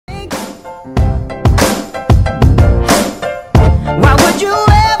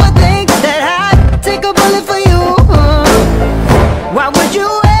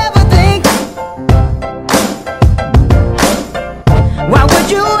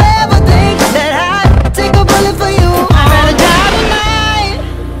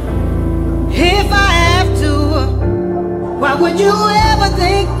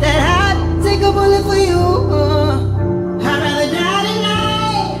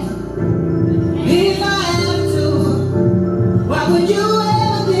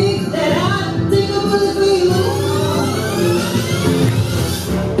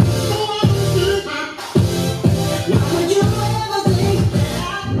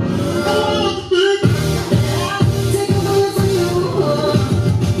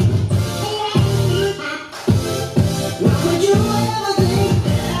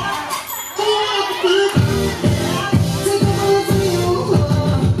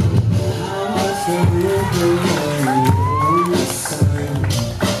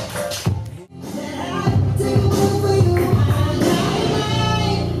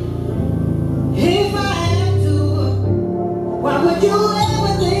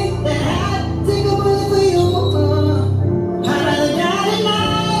ever think that I'd take a bullet for you? I'd rather die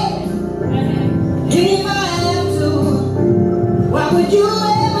tonight if I have to. Why would you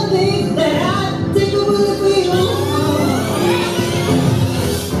ever think that I'd take a bullet for you?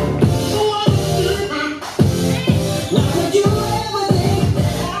 Why would you ever think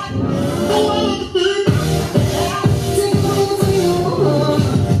that I'd take a bullet for you?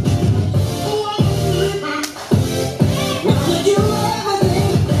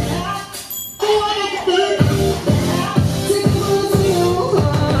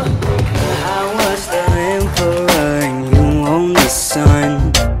 I was the emperor and you own the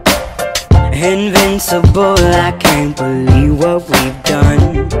sun. Invincible, I can't believe what we've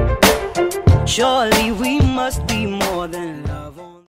done. Surely we must be more than